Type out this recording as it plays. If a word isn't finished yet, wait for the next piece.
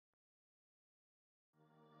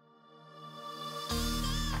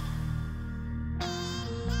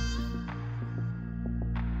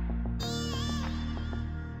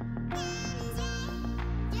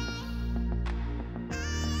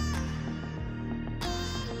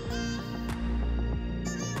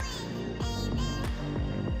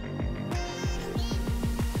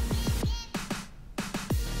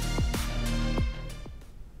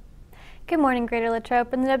Good morning, Greater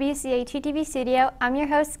Latrobe. In the WCA-2TV studio, I'm your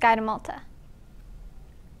host, Sky Malta.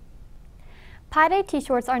 Pi Day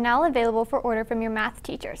t-shirts are now available for order from your math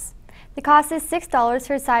teachers. The cost is $6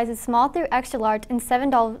 for sizes small through extra large and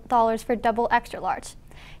 $7 for double extra large.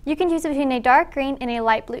 You can choose between a dark green and a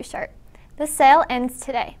light blue shirt. The sale ends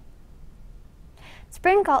today.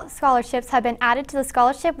 Spring scholarships have been added to the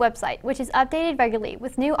scholarship website, which is updated regularly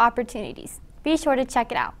with new opportunities. Be sure to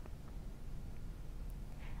check it out.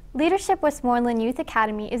 Leadership Westmoreland Youth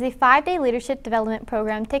Academy is a 5-day leadership development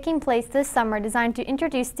program taking place this summer designed to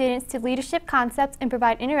introduce students to leadership concepts and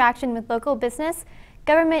provide interaction with local business,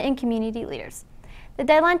 government, and community leaders. The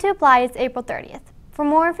deadline to apply is April 30th. For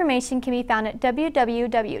more information can be found at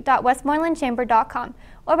www.westmorelandchamber.com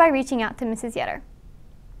or by reaching out to Mrs. Yetter.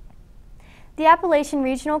 The Appalachian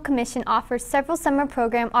Regional Commission offers several summer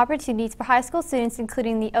program opportunities for high school students,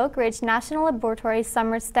 including the Oak Ridge National Laboratory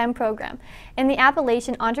Summer STEM Program and the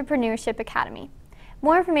Appalachian Entrepreneurship Academy.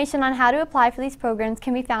 More information on how to apply for these programs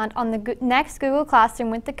can be found on the next Google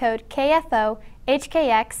Classroom with the code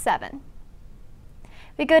KFO-HKX7.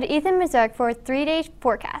 We go to Ethan Mazurk for a 3-day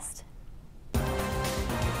forecast.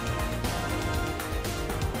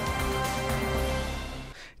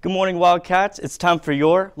 Good morning, Wildcats. It's time for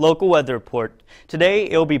your local weather report. Today,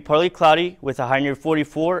 it will be partly cloudy with a high near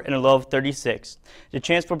 44 and a low of 36. The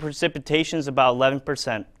chance for precipitation is about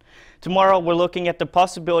 11%. Tomorrow, we're looking at the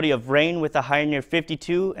possibility of rain with a high near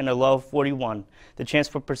 52 and a low of 41. The chance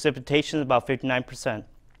for precipitation is about 59%.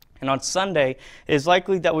 And on Sunday, it is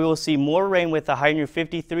likely that we will see more rain with a high near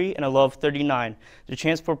 53 and a low of 39. The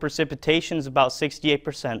chance for precipitation is about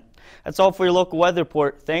 68%. That's all for your local weather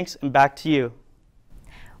report. Thanks, and back to you.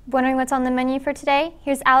 Wondering what's on the menu for today?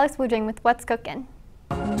 Here's Alex Woodring with What's Cookin'.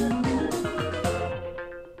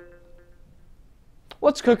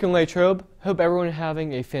 What's cooking, Latrobe? Hope everyone is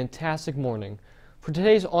having a fantastic morning. For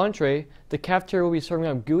today's entree, the cafeteria will be serving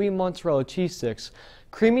up gooey mozzarella cheese sticks,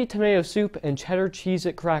 creamy tomato soup, and cheddar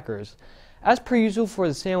Cheez-It crackers. As per usual for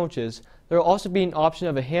the sandwiches, there will also be an option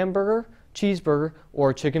of a hamburger, cheeseburger,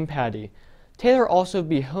 or chicken patty. Today there will also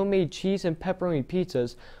be homemade cheese and pepperoni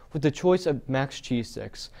pizzas with the choice of max cheese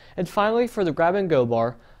sticks. And finally, for the grab-and-go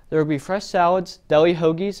bar, there will be fresh salads, deli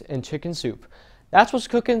hoagies, and chicken soup. That's what's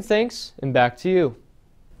cooking, thanks, and back to you.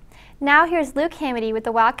 Now here's Luke Hamady with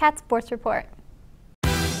the Wildcat Sports Report.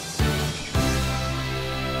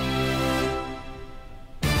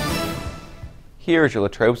 Here is your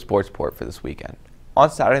Latrobe Sports Report for this weekend.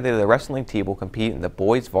 On Saturday, the wrestling team will compete in the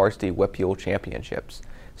Boys Varsity WPIAL Championships,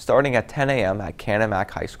 starting at 10 a.m. at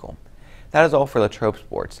Canon-Mac High School. That is all for Latrobe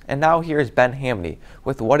Sports. And now here is Ben Hamady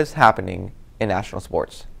with what is happening in national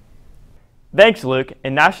sports. Thanks, Luke.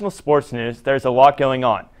 In national sports news, there's a lot going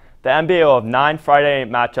on. The NBA will have 9 Friday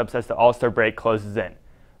night matchups as the All-Star break closes in.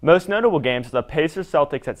 Most notable games are the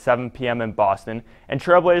Pacers-Celtics at 7 p.m. in Boston and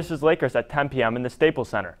Trailblazers-Lakers at 10 p.m. in the Staples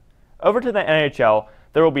Center. Over to the NHL,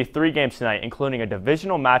 there will be 3 games tonight, including a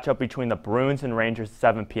divisional matchup between the Bruins and Rangers at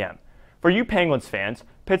 7 p.m. For you Penguins fans,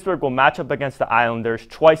 Pittsburgh will match up against the Islanders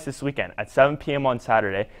twice this weekend at 7 p.m. on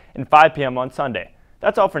Saturday and 5 p.m. on Sunday.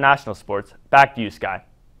 That's all for national sports. Back to you, Sky.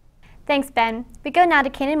 Thanks, Ben. We go now to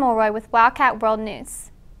Kanan Mulroy with Wildcat World News.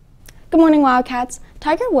 Good morning, Wildcats.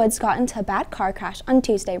 Tiger Woods got into a bad car crash on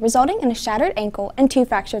Tuesday, resulting in a shattered ankle and 2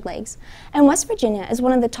 fractured legs. And West Virginia is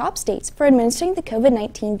one of the top states for administering the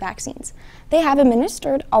COVID-19 vaccines. They have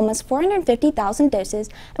administered almost 450,000 doses,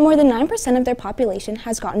 and more than 9% of their population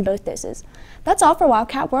has gotten both doses. That's all for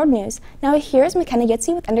Wildcat World News. Now here's McKenna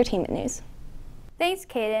Gitzy with entertainment news. Thanks,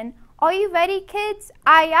 Kaden. Are you ready, kids?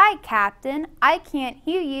 Aye, aye, Captain. I can't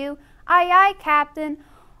hear you. Aye, aye, Captain.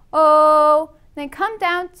 Oh, then come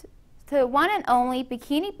down to one and only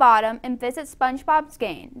Bikini Bottom and visit SpongeBob's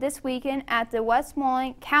game this weekend at the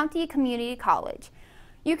Westmoreland County Community College.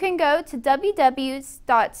 You can go to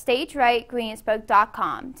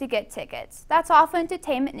www.stagerightgreensburg.com to get tickets. That's all for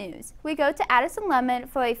entertainment news. We go to Addison Lemon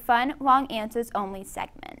for a fun, wrong answers only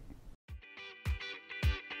segment.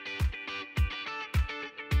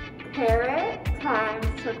 Carrot times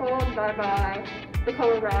circle by the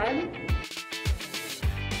color red.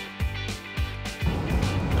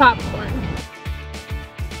 Popcorn.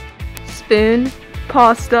 Spoon.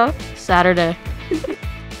 Pasta. Saturday.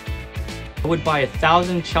 I would buy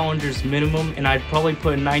 1,000 Challengers minimum, and I'd probably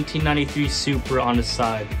put a 1993 Supra on the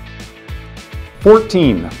side.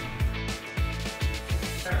 14.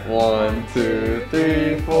 1, 2,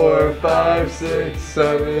 3, 4, 5, 6,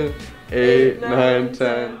 7, 8, 9,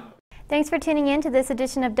 10. Thanks for tuning in to this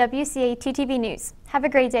edition of WCA-2TV News. Have a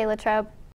great day, Latrobe.